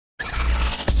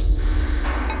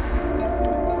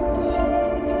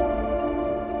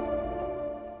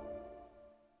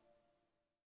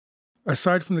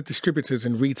Aside from the distributors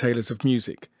and retailers of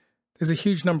music, there's a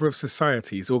huge number of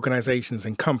societies, organisations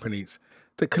and companies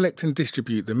that collect and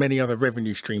distribute the many other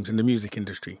revenue streams in the music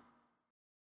industry.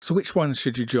 So which ones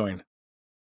should you join?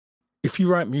 If you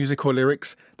write music or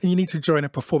lyrics, then you need to join a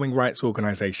performing rights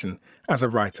organisation as a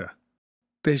writer.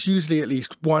 There's usually at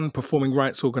least one performing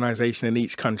rights organisation in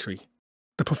each country.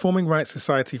 The Performing Rights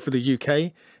Society for the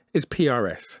UK is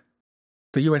PRS.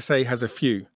 The USA has a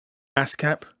few: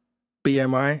 ASCAP,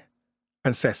 BMI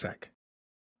and CESAC.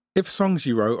 If songs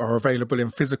you wrote are available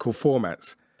in physical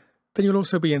formats, then you'll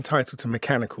also be entitled to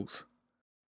mechanicals.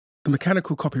 The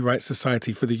Mechanical Copyright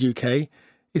Society for the UK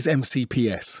is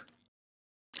MCPS.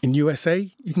 In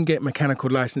USA, you can get mechanical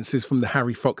licenses from the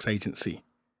Harry Fox Agency.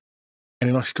 And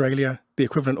in Australia, the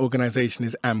equivalent organisation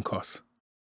is AMCOS.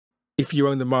 If you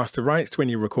own the master rights to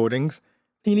any recordings,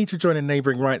 then you need to join a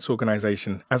neighbouring rights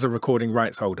organisation as a recording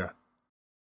rights holder.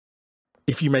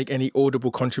 If you make any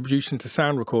audible contribution to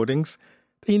sound recordings,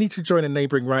 then you need to join a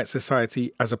neighbouring rights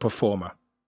society as a performer.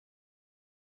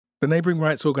 The neighbouring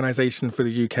rights organisation for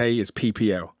the UK is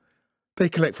PPL. They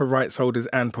collect for rights holders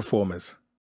and performers.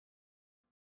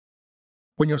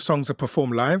 When your songs are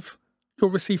performed live,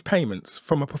 you'll receive payments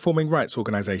from a performing rights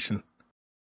organisation.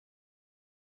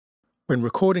 When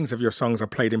recordings of your songs are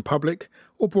played in public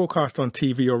or broadcast on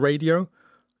TV or radio,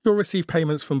 you'll receive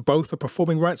payments from both a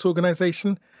performing rights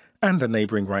organisation and a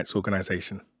neighbouring rights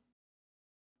organisation.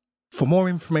 For more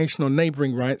information on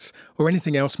neighbouring rights or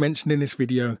anything else mentioned in this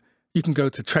video, you can go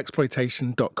to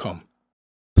trexploitation.com.